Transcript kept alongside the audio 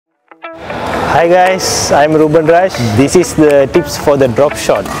Hi guys, I'm Ruben Raj. This is the tips for the drop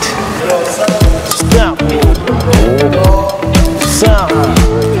shot. Snap. Snap.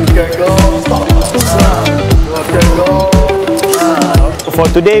 For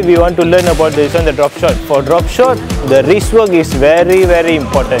today, we want to learn about the drop shot. For drop shot, the wrist work is very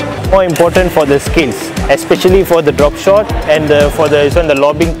important. More important for the skills, especially for the drop shot and for the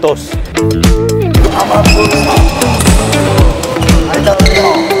lobbing toes.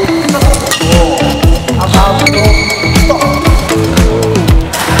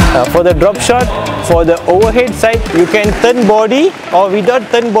 For the drop shot, for the overhead side, you can turn body, or without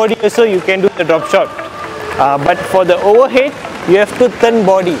turn body also you can do the drop shot. But for the overhead, you have to turn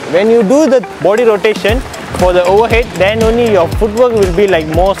body. When you do the body rotation for the overhead, then only your footwork will be like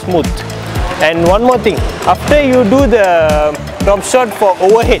more smooth. And one more thing, after you do the drop shot for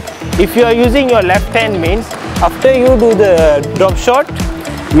overhead, if you are using your left hand means, after you do the drop shot,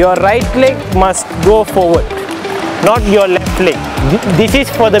 your right leg must go forward, not your left leg. This is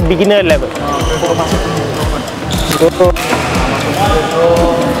for the beginner level. Go.